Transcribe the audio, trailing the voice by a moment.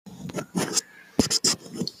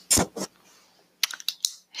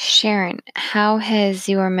Sharon, how has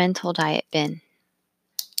your mental diet been?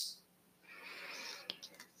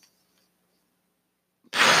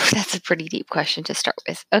 That's a pretty deep question to start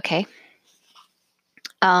with. Okay.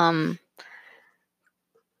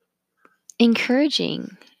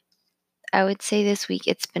 Encouraging. I would say this week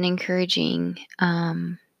it's been encouraging.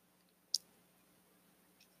 And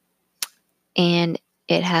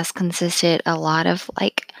it has consisted a lot of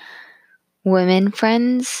women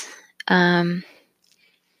friends,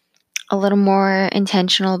 a little more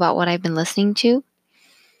intentional about what I've been listening to.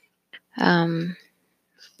 I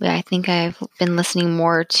think I've been listening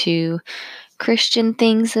more to Christian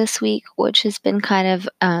things this week, which has been kind of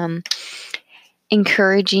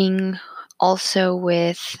encouraging, also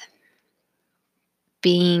with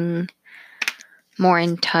being more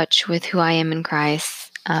in touch with who I am in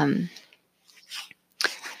Christ.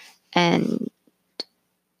 And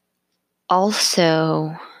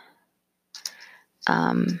also,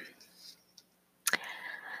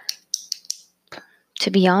 to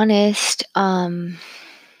be honest,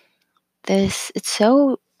 it's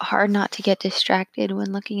so hard not to get distracted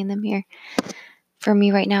when looking in the mirror for me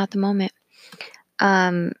right now at the moment.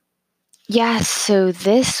 So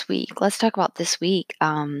this week, let's talk about this week.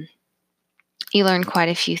 You learned quite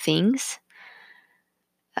a few things.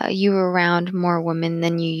 You were around more women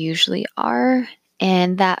than you usually are,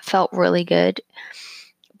 and that felt really good.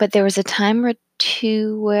 But there was a time or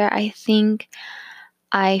two where I think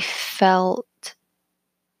I felt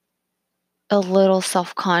a little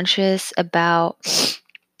self-conscious about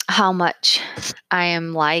how much I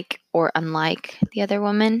am like or unlike the other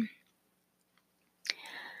woman.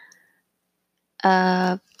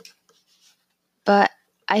 But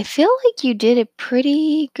I feel like you did a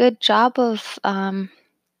pretty good job of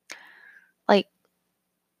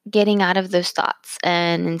getting out of those thoughts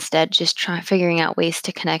and instead just figuring out ways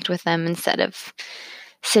to connect with them instead of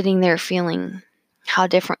sitting there feeling how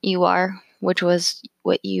different you are, which was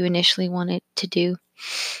what you initially wanted to do.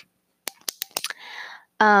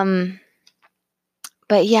 But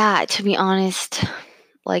yeah, to be honest,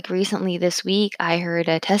 recently this week, I heard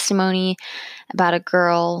a testimony about a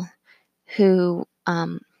girl who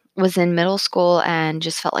was in middle school and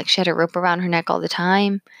just felt like she had a rope around her neck all the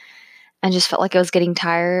time and just felt like it was getting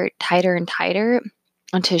tighter and tighter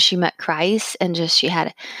until she met Christ, and just she had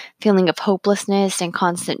a feeling of hopelessness and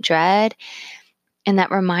constant dread. And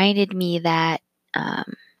that reminded me that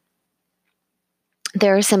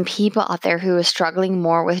there are some people out there who are struggling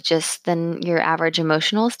more with just than your average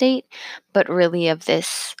emotional state, but really of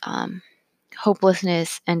this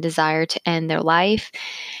hopelessness and desire to end their life.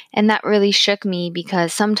 And that really shook me,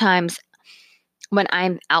 because sometimes when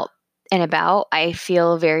I'm out and about, I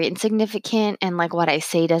feel very insignificant and like what I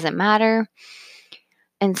say doesn't matter.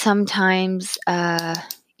 And sometimes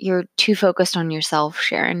you're too focused on yourself,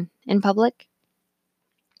 Sharon, in public.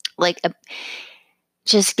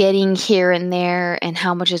 Just getting here and there and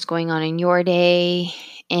how much is going on in your day,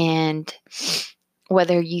 and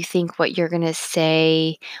whether you think what you're going to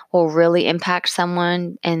say will really impact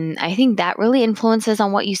someone. And I think that really influences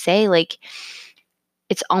on what you say.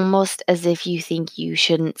 It's almost as if you think you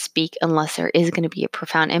shouldn't speak unless there is going to be a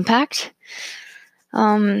profound impact.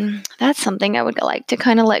 That's something I would like to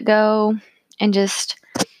kind of let go and just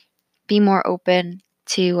be more open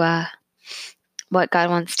to what God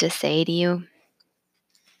wants to say to you.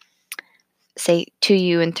 Say to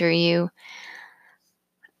you and through you.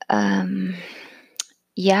 And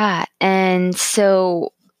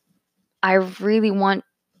so I really want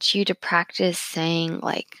you to practice saying,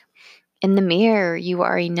 in the mirror, you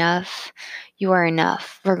are enough. You are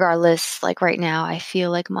enough. Regardless, right now, I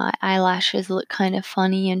feel like my eyelashes look kind of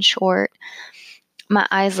funny and short. My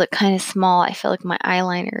eyes look kind of small. I feel like my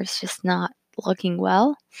eyeliner is just not looking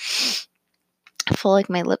well. I feel like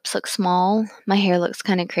my lips look small. My hair looks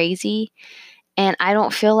kind of crazy. And I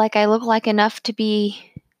don't feel like I look like enough to be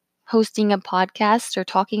hosting a podcast or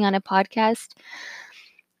talking on a podcast.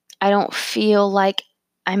 I don't feel like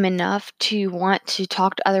I'm enough to want to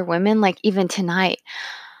talk to other women. Even tonight,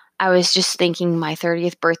 I was just thinking my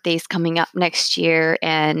 30th birthday is coming up next year,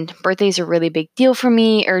 and birthdays are a really big deal for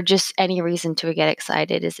me, or just any reason to get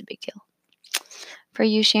excited is a big deal for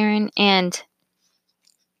you, Sharon. And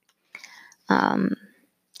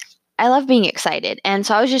I love being excited. And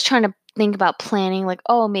so I was just trying to think about planning,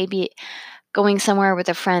 maybe going somewhere with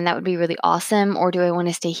a friend, that would be really awesome. Or do I want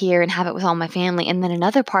to stay here and have it with all my family? And then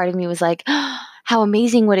another part of me was like, how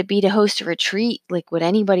amazing would it be to host a retreat? Would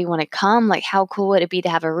anybody want to come? How cool would it be to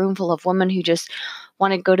have a room full of women who just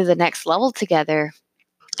want to go to the next level together?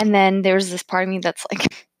 And then there's this part of me that's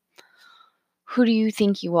like, who do you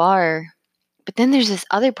think you are But then there's this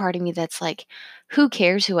other part of me that's like, who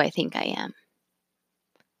cares who I think I am?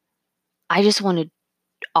 I just want to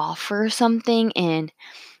offer something and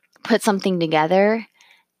put something together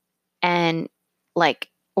and like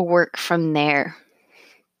work from there.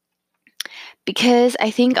 Because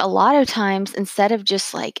I think a lot of times, instead of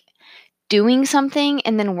just like doing something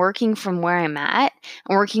and then working from where I'm at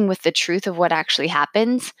and working with the truth of what actually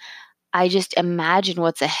happens, I just imagine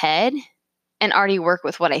what's ahead and already work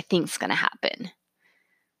with what I think is going to happen.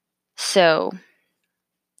 So,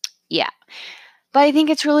 yeah. But I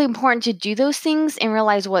think it's really important to do those things and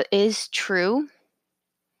realize what is true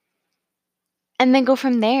and then go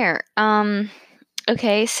from there.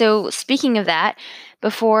 Okay, so speaking of that,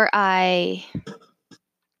 before I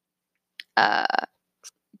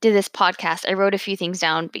did this podcast, I wrote a few things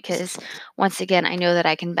down because, once again, I know that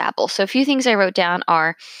I can babble. So a few things I wrote down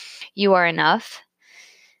are, you are enough.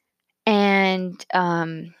 And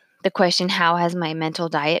the question, how has my mental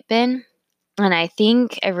diet been? And I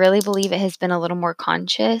really believe it has been a little more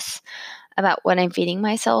conscious about what I'm feeding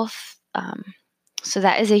myself. So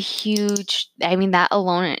that is a huge, that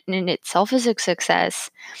alone in itself is a success.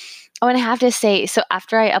 Oh, and I have to say, so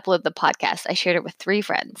after I uploaded the podcast, I shared it with 3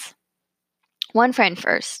 friends. One friend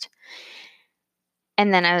first.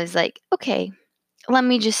 And then I was like, okay,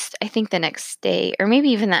 I think the next day, or maybe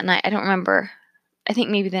even that night, I don't remember. I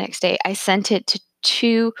think maybe the next day, I sent it to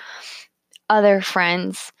 2 other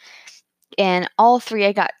friends, and all 3,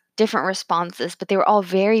 I got different responses, but they were all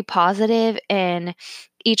very positive, and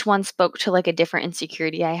each one spoke to like a different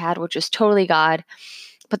insecurity I had, which was totally God.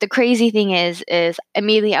 But the crazy thing is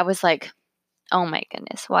immediately I was like, oh my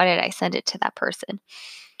goodness, why did I send it to that person?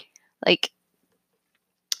 Like,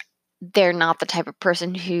 they're not the type of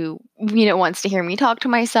person who, wants to hear me talk to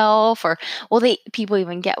myself, or, people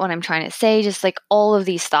even get what I'm trying to say, just like all of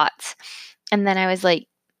these thoughts. And then I was like,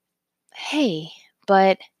 hey,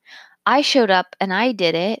 but I showed up and I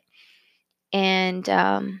did it. And,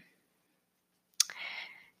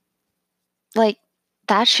 like,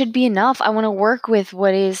 that should be enough. I want to work with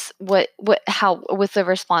with the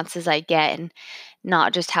responses I get, and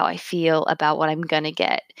not just how I feel about what I'm going to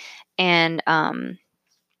get. And,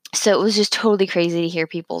 so it was just totally crazy to hear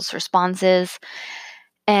people's responses.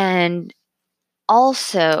 And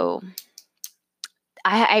also,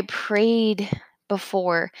 I prayed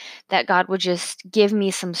before that God would just give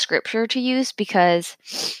me some scripture to use, because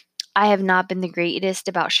I have not been the greatest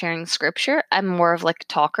about sharing scripture. I'm more of like a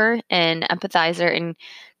talker and empathizer and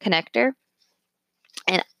connector.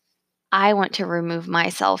 And I want to remove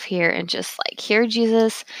myself here and just like hear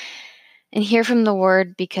Jesus and hear from the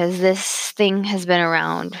word, because this thing has been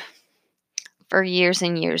around for years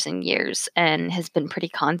and years and years and has been pretty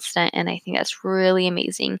constant. And I think that's really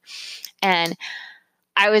amazing. And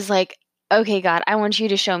I was like, okay, God, I want you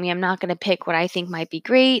to show me. I'm not going to pick what I think might be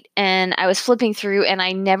great. And I was flipping through, and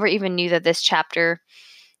I never even knew that this chapter,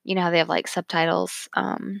 you know how they have like subtitles,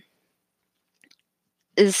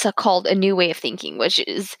 is called A New Way of Thinking, which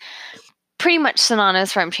is pretty much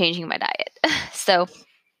synonymous for I'm changing my diet. So,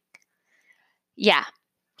 yeah,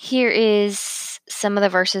 here is some of the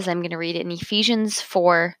verses I'm going to read in Ephesians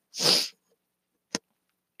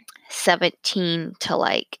 4:17 to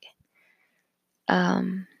like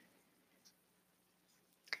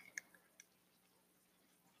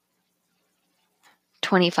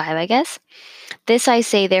 25, I guess. This I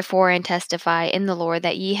say, therefore, and testify in the Lord,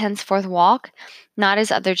 that ye henceforth walk, not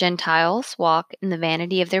as other Gentiles walk, in the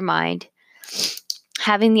vanity of their mind,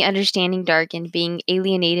 having the understanding darkened, being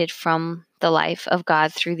alienated from the life of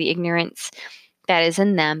God through the ignorance that is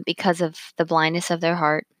in them, because of the blindness of their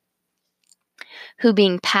heart, who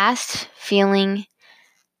being past feeling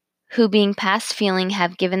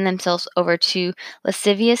have given themselves over to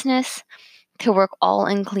lasciviousness, to work all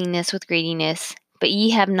uncleanness with greediness. But ye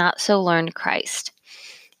have not so learned Christ.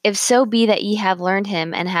 If so be that ye have learned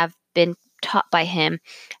him, and have been taught by him,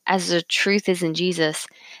 as the truth is in Jesus,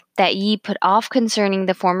 that ye put off concerning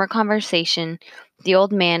the former conversation the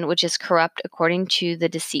old man which is corrupt according to the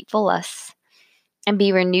deceitful lusts, and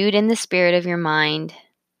be renewed in the spirit of your mind,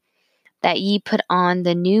 that ye put on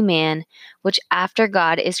the new man, which after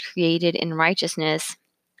God is created in righteousness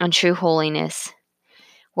and true holiness.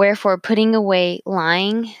 Wherefore, putting away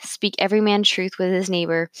lying, speak every man truth with his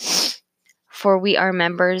neighbor, for we are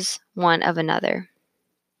members one of another.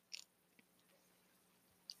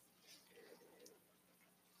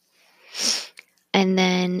 And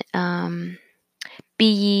then, be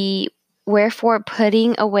ye, wherefore,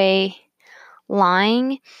 putting away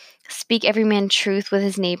lying, Speak every man truth with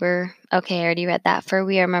his neighbor. Okay, I already read that. For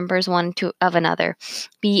we are members one of another.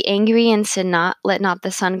 Be angry and sin not. Let not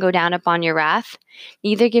the sun go down upon your wrath.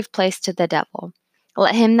 Neither give place to the devil.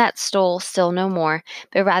 Let him that stole steal no more,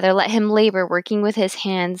 but rather let him labor, working with his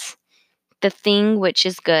hands the thing which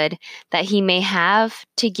is good, that he may have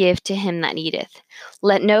to give to him that needeth.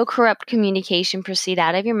 Let no corrupt communication proceed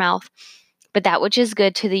out of your mouth, but that which is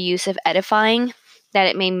good to the use of edifying, that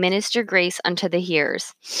it may minister grace unto the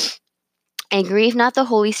hearers. And grieve not the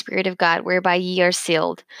Holy Spirit of God, whereby ye are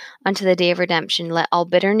sealed unto the day of redemption. Let all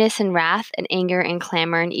bitterness and wrath and anger and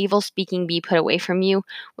clamor and evil speaking be put away from you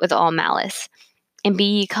with all malice. And be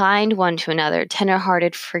ye kind one to another,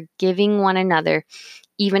 tender-hearted, forgiving one another,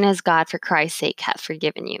 even as God for Christ's sake hath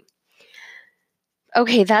forgiven you.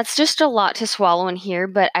 Okay, that's just a lot to swallow in here,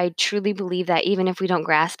 but I truly believe that even if we don't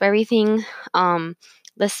grasp everything, the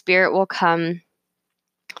Spirit will come,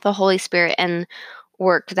 the Holy Spirit, and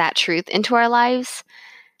work that truth into our lives.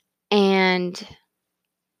 And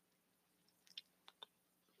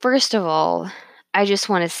first of all, I just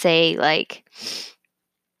want to say, like,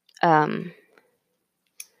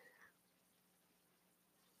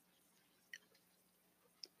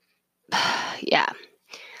 yeah.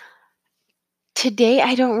 Today,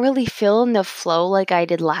 I don't really feel in the flow like I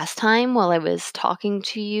did last time while I was talking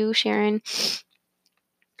to you, Sharon.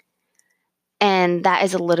 And that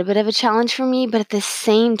is a little bit of a challenge for me, but at the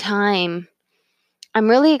same time, I'm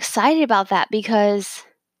really excited about that because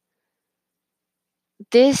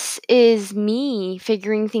this is me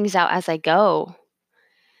figuring things out as I go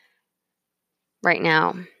right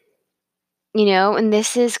now. And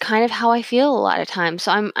this is kind of how I feel a lot of times.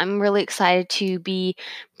 So I'm really excited to be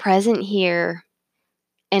present here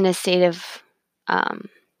in a state of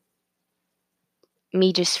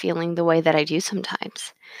me just feeling the way that I do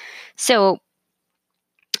sometimes. So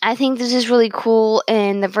I think this is really cool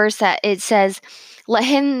in the verse that it says, let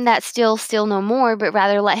him that steal no more, but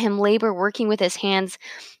rather let him labor, working with his hands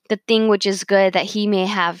the thing which is good, that he may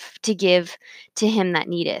have to give to him that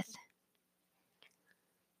needeth.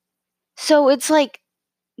 So it's like,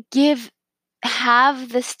 have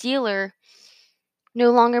the stealer no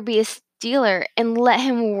longer be a stealer and let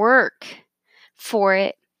him work for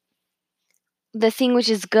it, the thing which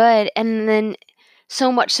is good, and then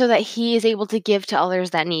so much so that he is able to give to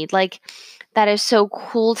others that need. Like, that is so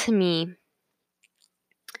cool to me.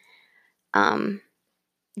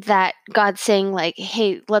 That God's saying, like,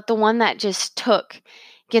 hey, let the one that just took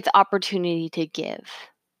get the opportunity to give.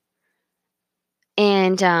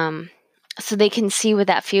 And so they can see what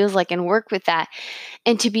that feels like and work with that.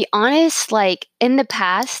 And to be honest, like, in the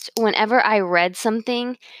past, whenever I read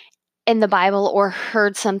something in the Bible or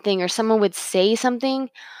heard something or someone would say something,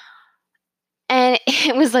 and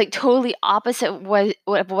it was like totally opposite what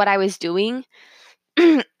I was doing.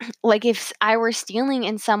 Like, if I were stealing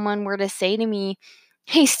and someone were to say to me,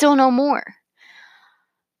 hey, steal no more.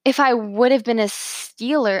 If I would have been a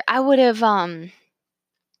stealer, I would have, all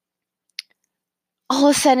of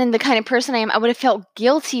a sudden, the kind of person I am, I would have felt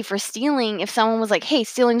guilty for stealing. If someone was like, hey,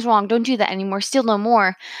 stealing's wrong, don't do that anymore, steal no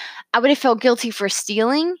more, I would have felt guilty for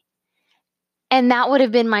stealing. And that would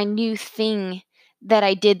have been my new thing that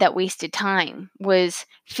I did that wasted time, was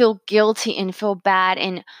feel guilty and feel bad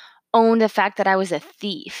and own the fact that I was a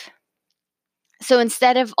thief. So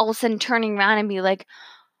instead of all of a sudden turning around and be like,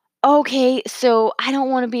 okay, so I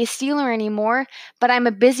don't want to be a stealer anymore, but I'm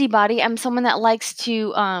a busybody. I'm someone that likes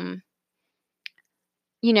to,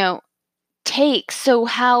 take. So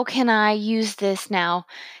how can I use this now,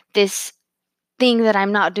 this thing that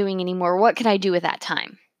I'm not doing anymore? What can I do with that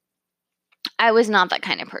time? I was not that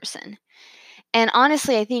kind of person. And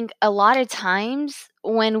honestly, I think a lot of times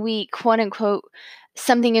when we, quote unquote,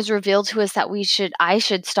 something is revealed to us that I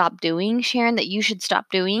should stop doing, Sharon, that you should stop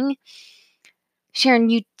doing, Sharon,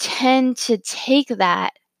 you tend to take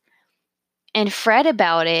that and fret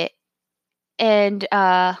about it and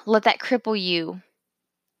let that cripple you,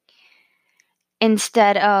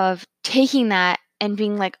 instead of taking that and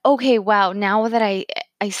being like, okay, wow, now that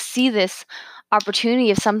I see this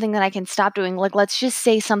opportunity of something that I can stop doing, like, let's just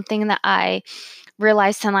say something that I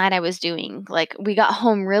realized tonight I was doing. Like, we got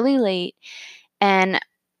home really late and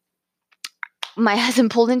my husband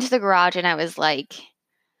pulled into the garage and I was like,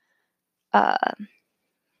 I'm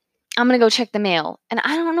going to go check the mail. And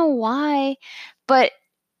I don't know why, but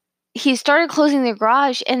he started closing the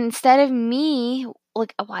garage, and instead of me,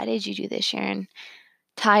 like, why did you do this, Sharon?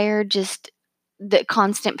 Tired, just the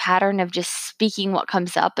constant pattern of just speaking what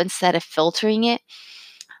comes up instead of filtering it.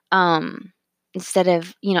 Instead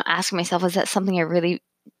of, asking myself, is that something I really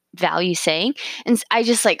value saying? And I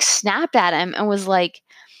just like snapped at him and was like,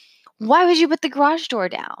 why would you put the garage door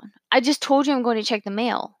down? I just told you I'm going to check the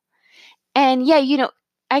mail. And yeah,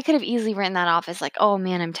 I could have easily written that off as like, oh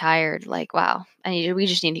man, I'm tired. Like, wow, we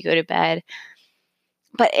just need to go to bed.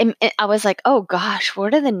 But I was like, oh gosh,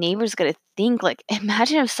 what are the neighbors going to think? Like,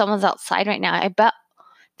 imagine if someone's outside right now. I bet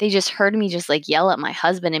they just heard me just like yell at my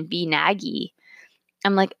husband and be naggy.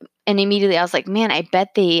 I'm like, and immediately I was like, man, I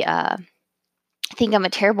bet they think I'm a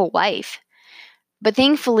terrible wife. But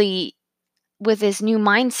thankfully, with this new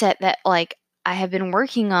mindset that like I have been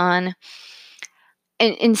working on,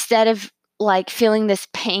 and instead of like feeling this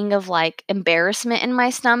pang of like embarrassment in my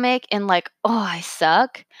stomach and like, oh, I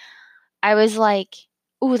suck, I was like,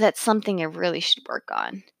 oh, that's something I really should work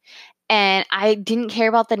on. And I didn't care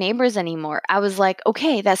about the neighbors anymore. I was like,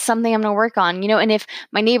 okay, that's something I'm going to work on, and if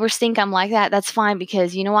my neighbors think I'm like that, that's fine,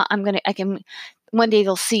 because you know what? One day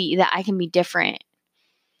they'll see that I can be different.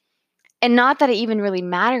 And not that it even really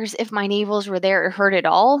matters if my neighbors were there or heard it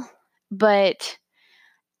all, but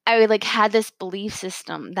I like had this belief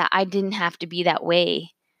system that I didn't have to be that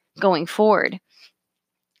way going forward.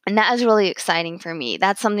 And that is really exciting for me.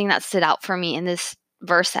 That's something that stood out for me in this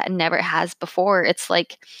verse that never has before. It's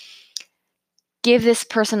like, give this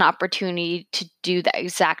person opportunity to do the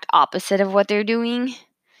exact opposite of what they're doing.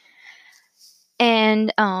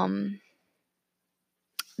 And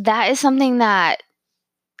that is something that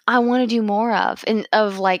I want to do more of, and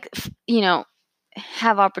of like,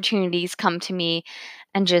 have opportunities come to me,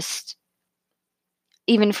 and just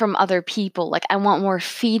even from other people. Like, I want more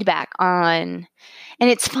feedback on. And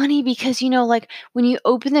it's funny because, like when you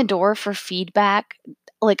open the door for feedback,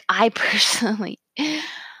 like I personally,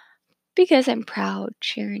 because I'm proud,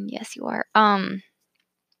 Sharon, yes, you are.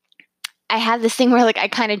 I have this thing where like I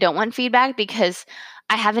kind of don't want feedback because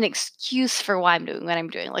I have an excuse for why I'm doing what I'm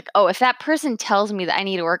doing. Like, oh, if that person tells me that I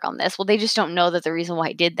need to work on this, well, they just don't know that the reason why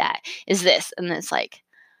I did that is this. And it's like,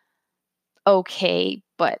 okay,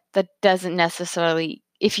 but that doesn't necessarily,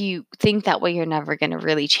 if you think that way, you're never going to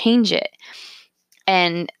really change it.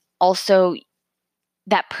 And also,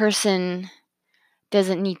 that person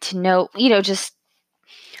doesn't need to know, just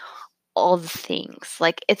all the things.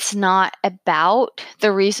 Like, it's not about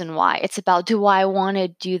the reason why. It's about, do I want to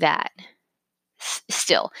do that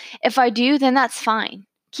still? If I do, then that's fine.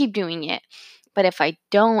 Keep doing it. But if I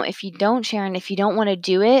don't, if you don't, Sharon, if you don't want to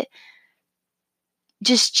do it,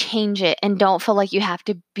 just change it, and don't feel like you have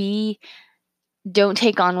to don't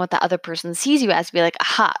take on what the other person sees you as. Be like,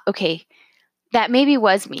 aha, okay, that maybe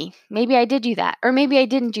was me. Maybe I did do that, or maybe I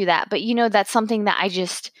didn't do that. But that's something that I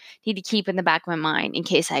just need to keep in the back of my mind in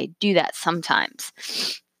case I do that sometimes.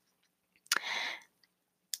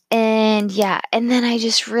 And yeah, and then I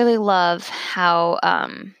just really love how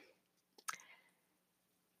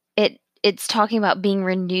it's talking about being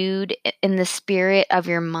renewed in the spirit of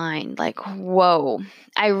your mind. Like, whoa,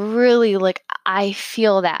 I really I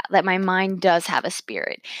feel that my mind does have a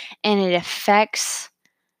spirit, and it affects,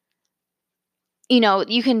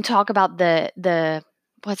 you can talk about the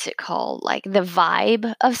what's it called? Like the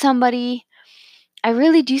vibe of somebody. I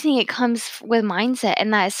really do think it comes with mindset,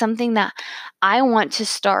 and that is something that I want to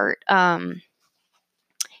start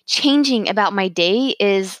changing about my day,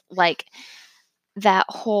 is like that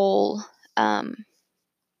whole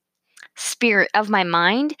spirit of my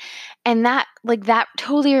mind. And that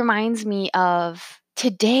totally reminds me of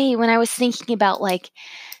today when I was thinking about like,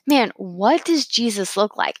 man, what does Jesus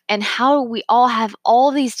look like? And how we all have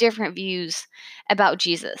all these different views about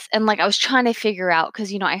Jesus. And like I was trying to figure out,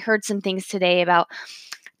 because I heard some things today about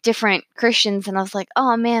different Christians, and I was like,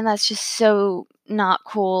 oh man, that's just so not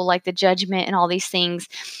cool, like the judgment and all these things.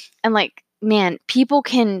 And like, man, people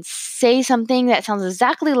can say something that sounds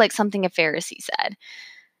exactly like something a Pharisee said,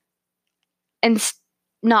 and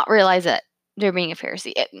not realize that they're being a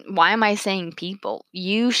Pharisee. Why am I saying people?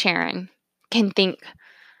 You, Sharon, can think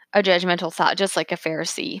a judgmental thought just like a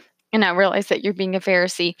Pharisee, and not realize that you're being a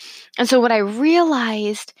Pharisee. And so what I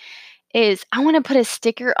realized is I want to put a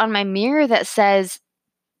sticker on my mirror that says,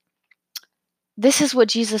 this is what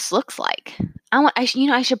Jesus looks like.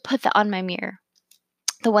 I should put that on my mirror,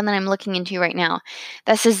 the one that I'm looking into right now,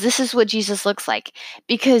 that says, this is what Jesus looks like.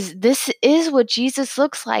 Because this is what Jesus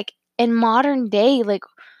looks like in modern day. Like,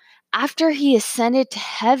 after he ascended to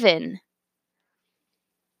heaven,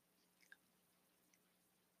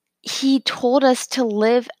 he told us to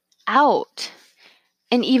live out,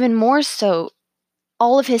 and even more so,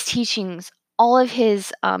 all of his teachings, all of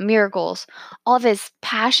his miracles, all of his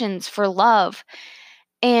passions for love.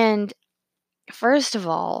 And first of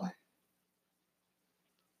all,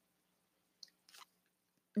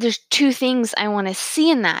 there's two things I want to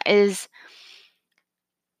see in that is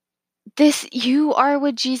this: you are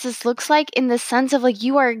what Jesus looks like, in the sense of like,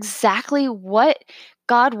 you are exactly what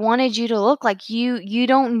God wanted you to look like. You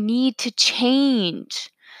don't need to change.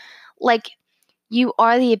 Like, you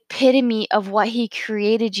are the epitome of what he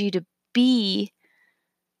created you to be,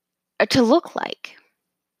 or to look like.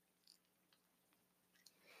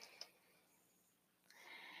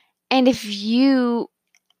 And if you,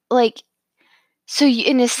 like, so you,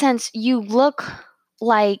 in a sense, you look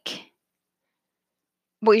like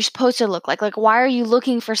what you're supposed to look like. Like, why are you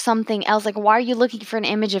looking for something else? Like, why are you looking for an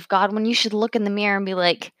image of God when you should look in the mirror and be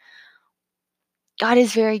like, God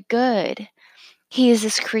is very good. He is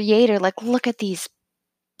this creator. Like, look at these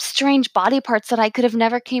strange body parts that I could have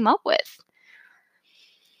never came up with.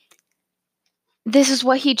 This is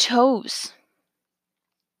what he chose.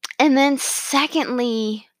 And then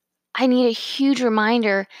secondly, I need a huge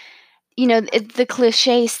reminder, the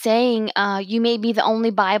cliche saying, you may be the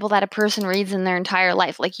only Bible that a person reads in their entire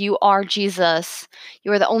life. Like, you are Jesus.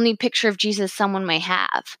 You are the only picture of Jesus someone may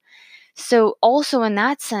have. So also in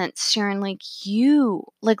that sense, Sharon, like,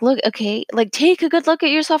 look, okay, like, take a good look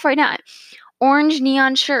at yourself right now. Orange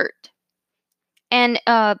neon shirt and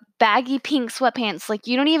baggy pink sweatpants. Like,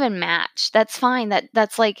 you don't even match. That's fine.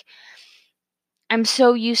 That's like, I'm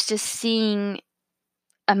so used to seeing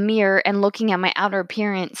a mirror and looking at my outer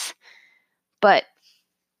appearance, but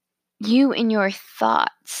you and your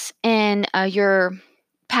thoughts and your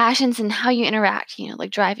passions and how you interact,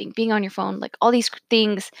 like driving, being on your phone, like all these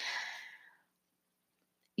things,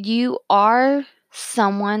 you are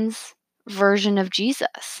someone's version of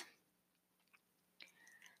Jesus.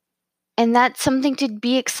 And that's something to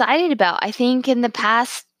be excited about. I think in the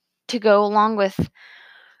past, to go along with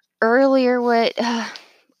earlier what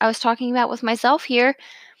I was talking about with myself here,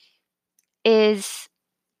 is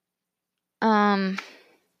that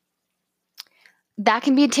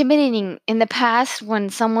can be intimidating. In the past, when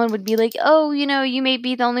someone would be like, oh, you may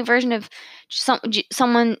be the only version of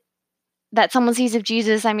someone that someone sees of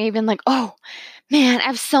Jesus, I may have been like, oh man, I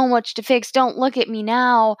have so much to fix. Don't look at me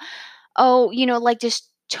now. Oh, like, just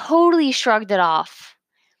totally shrugged it off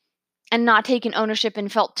and not taken ownership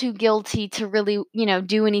and felt too guilty to really,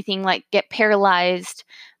 do anything, like get paralyzed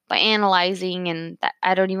by analyzing. And that,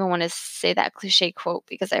 I don't even want to say that cliche quote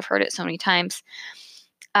because I've heard it so many times.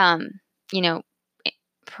 You know,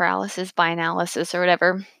 paralysis by analysis or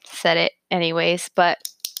whatever, said it anyways. But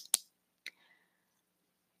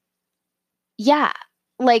yeah,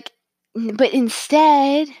 like, but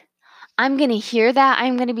instead, I'm going to hear that.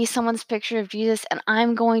 I'm going to be someone's picture of Jesus, and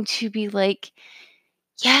I'm going to be like,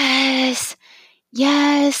 yes,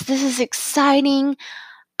 this is exciting.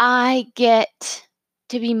 I get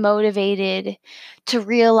to be motivated to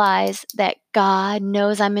realize that God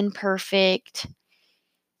knows I'm imperfect,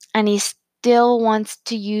 and he still wants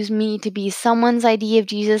to use me to be someone's idea of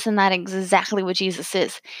Jesus, and that is exactly what Jesus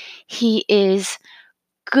is. He is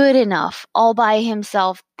good enough all by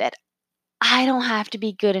himself that I don't have to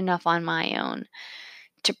be good enough on my own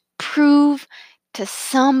to prove to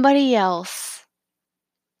somebody else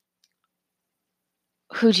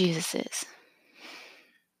who Jesus is.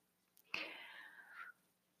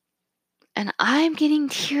 And I'm getting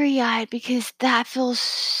teary-eyed because that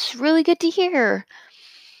feels really good to hear.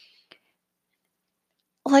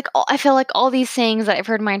 Like, I feel like all these sayings that I've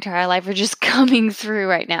heard my entire life are just coming through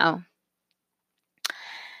right now.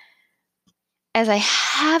 As I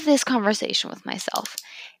have this conversation with myself,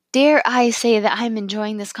 dare I say that I'm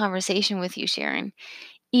enjoying this conversation with you, Sharon,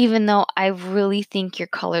 even though I really think your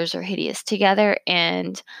colors are hideous together,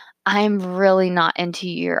 and I'm really not into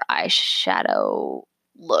your eyeshadow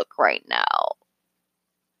look right now.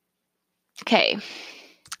 Okay.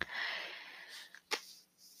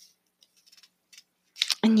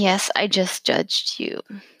 And yes, I just judged you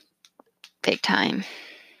big time.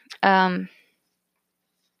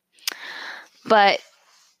 But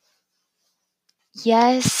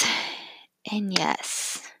yes and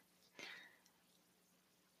yes.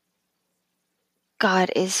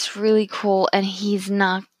 God is really cool, and he's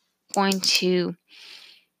not going to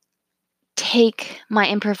take my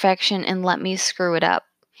imperfection and let me screw it up.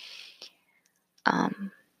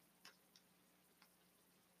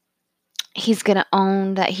 He's going to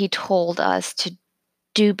own that he told us to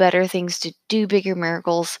do better things, to do bigger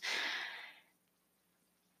miracles,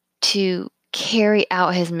 to carry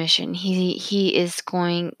out his mission. He is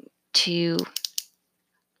going to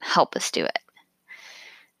help us do it.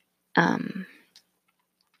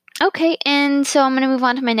 Okay, and so I'm going to move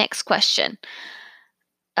on to my next question.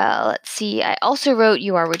 Let's see. I also wrote,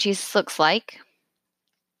 you are what Jesus looks like.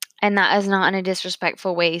 And that is not in a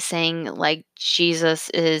disrespectful way saying, like,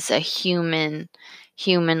 Jesus is a human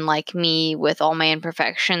like me with all my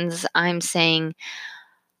imperfections. I'm saying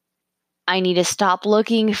I need to stop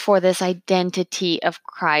looking for this identity of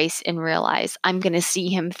Christ and realize I'm going to see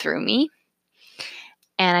him through me.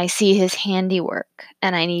 And I see his handiwork,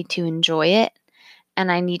 and I need to enjoy it. And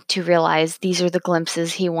I need to realize these are the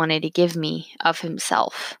glimpses he wanted to give me of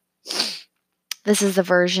himself. This is the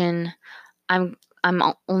version I'm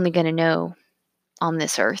only going to know on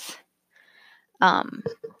this earth.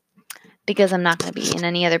 Because I'm not going to be in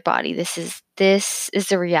any other body. This is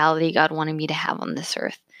the reality God wanted me to have on this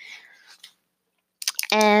earth.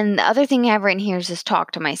 And the other thing I have written here is just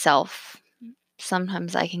talk to myself.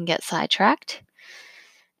 Sometimes I can get sidetracked.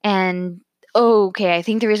 And okay, I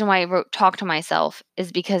think the reason why I wrote talk to myself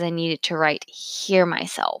is because I needed to write hear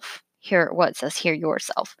myself. Hear what it says, hear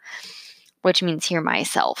yourself, which means hear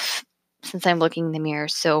myself, since I'm looking in the mirror.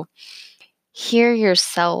 So hear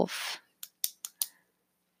yourself.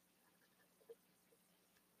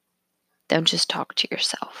 Don't just talk to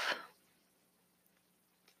yourself.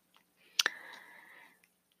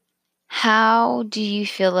 How do you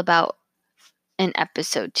feel about an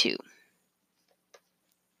episode 2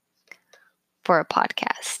 for a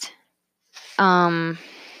podcast?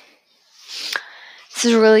 This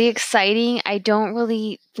is really exciting. I don't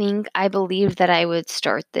really think I believed that I would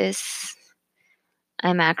start this.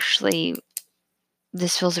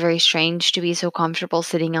 This feels very strange to be so comfortable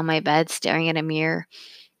sitting on my bed staring at a mirror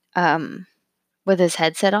with this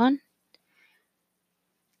headset on.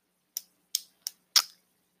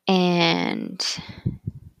 And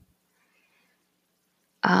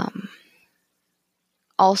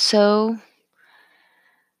also,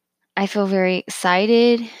 I feel very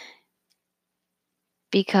excited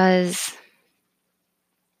because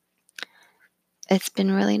it's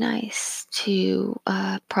been really nice to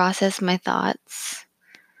process my thoughts,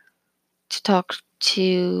 to talk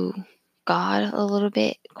to God a little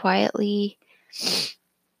bit quietly.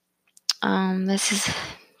 This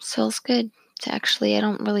feels good. I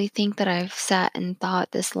don't really think that I've sat and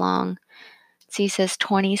thought this long. See, it says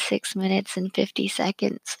 26 minutes and 50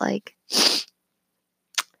 seconds. Feels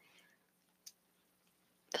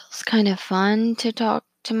kind of fun to talk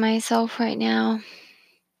to myself right now.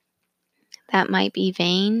 That might be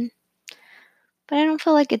vain, but I don't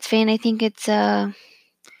feel like it's vain. I think it's, I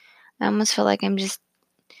almost feel like I'm just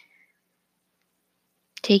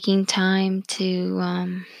taking time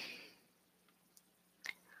to,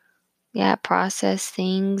 process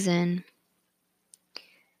things and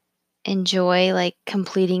enjoy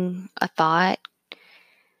completing a thought.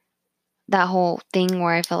 That whole thing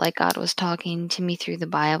where I felt like God was talking to me through the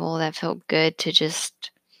Bible, that felt good to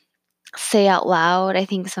just say out loud. I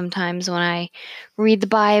think sometimes when I read the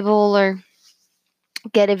Bible or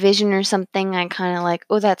get a vision or something, I kind of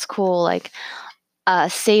oh, that's cool.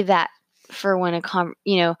 Save that for when it'll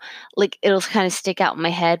kind of stick out in my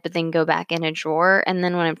head, but then go back in a drawer. And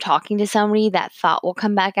then when I'm talking to somebody, that thought will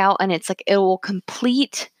come back out, and it's it will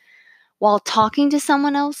complete while talking to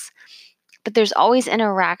someone else. But there's always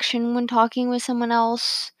interaction when talking with someone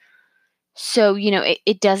else. So,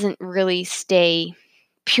 it doesn't really stay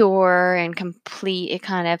pure and complete. It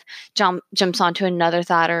kind of jumps onto another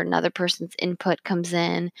thought, or another person's input comes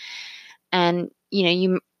in. And,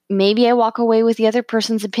 maybe I walk away with the other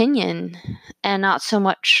person's opinion and not so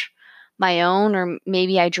much my own, or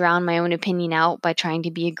maybe I drown my own opinion out by trying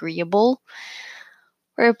to be agreeable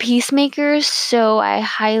or a peacemaker. So I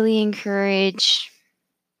highly encourage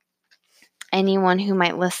anyone who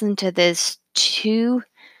might listen to this to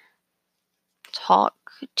talk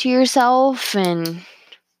to yourself and,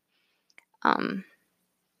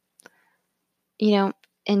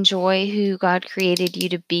 enjoy who God created you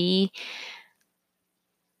to be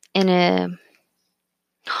in a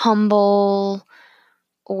humble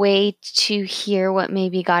way, to hear what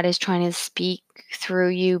maybe God is trying to speak through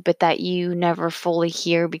you, but that you never fully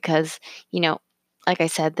hear because, like I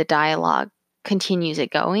said, the dialogue continues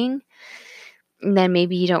it going. And then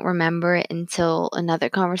maybe you don't remember it until another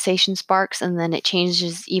conversation sparks, and then it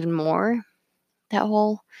changes even more. That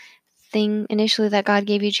whole thing initially that God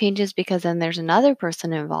gave you changes because then there's another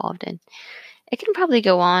person involved, and it can probably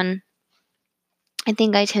go on. I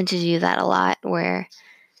think I tend to do that a lot, where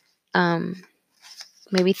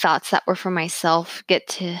maybe thoughts that were for myself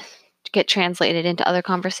get translated into other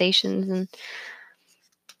conversations.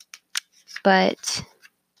 But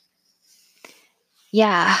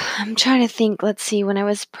yeah, I'm trying to think. Let's see, when I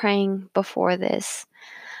was praying before this,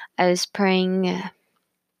 I was praying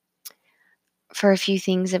for a few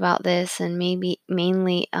things about this, and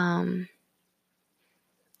mainly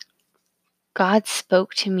God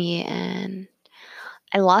spoke to me, and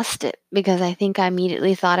I lost it because I think I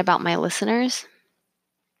immediately thought about my listeners,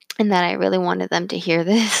 and that I really wanted them to hear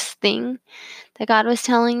this thing that God was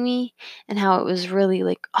telling me, and how it was really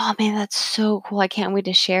like, oh man, that's so cool. I can't wait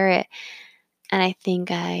to share it. And I think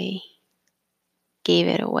I gave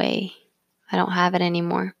it away. I don't have it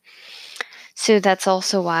anymore. So that's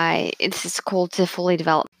also why it's cool to fully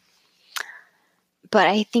develop. But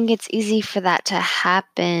I think it's easy for that to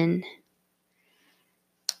happen.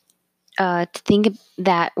 To think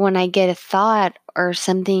that when I get a thought or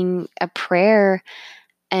something, a prayer,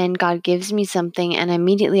 and God gives me something, and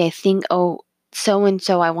immediately I think, oh, so and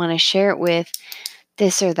so, I want to share it with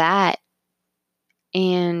this or that.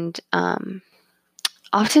 And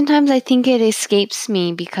oftentimes I think it escapes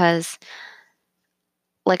me because,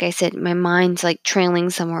 like I said, my mind's like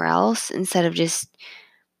trailing somewhere else instead of just,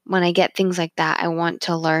 when I get things like that, I want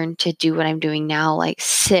to learn to do what I'm doing now, like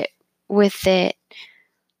sit with it,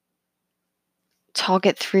 talk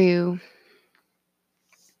it through.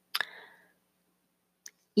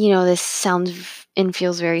 This sounds and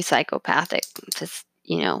feels very psychopathic to,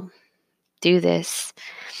 do this.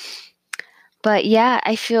 But yeah,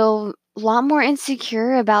 I feel a lot more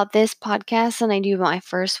insecure about this podcast than I do about my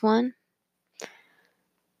first one.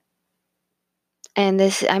 And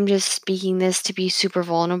I'm just speaking this to be super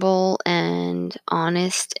vulnerable and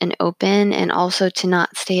honest and open, and also to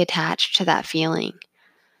not stay attached to that feeling.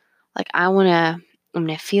 Like I'm going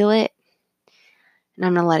to feel it, and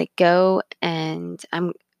I'm going to let it go,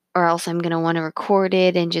 or else I'm going to want to record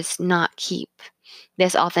it and just not keep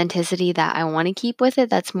this authenticity that I want to keep with it.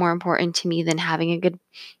 That's more important to me than having a good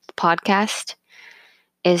podcast,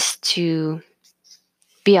 is to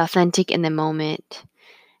be authentic in the moment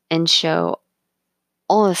and show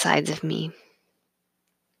all the sides of me.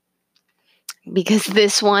 Because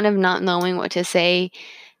this one of not knowing what to say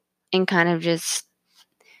and kind of just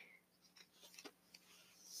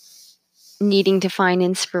needing to find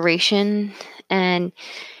inspiration and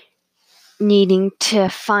needing to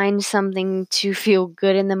find something to feel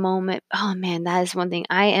good in the moment. Oh man, that is one thing.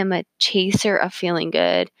 I am a chaser of feeling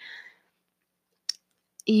good.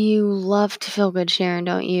 You love to feel good, Sharon,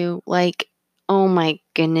 don't you? Like, oh my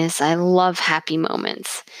goodness, I love happy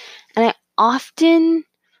moments. And I often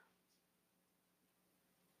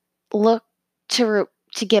look to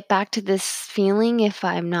get back to this feeling if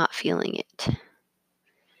I'm not feeling it.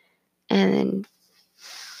 And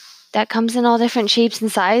that comes in all different shapes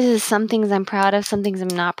and sizes. Some things I'm proud of, some things I'm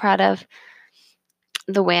not proud of.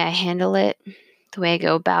 The way I handle it, the way I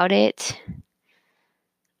go about it.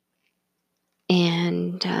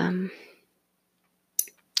 And,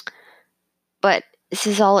 but this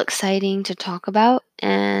is all exciting to talk about,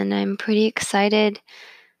 and I'm pretty excited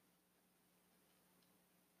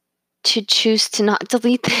to choose to not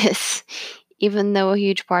delete this, even though a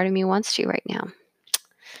huge part of me wants to right now.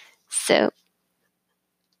 So,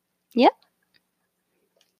 yep.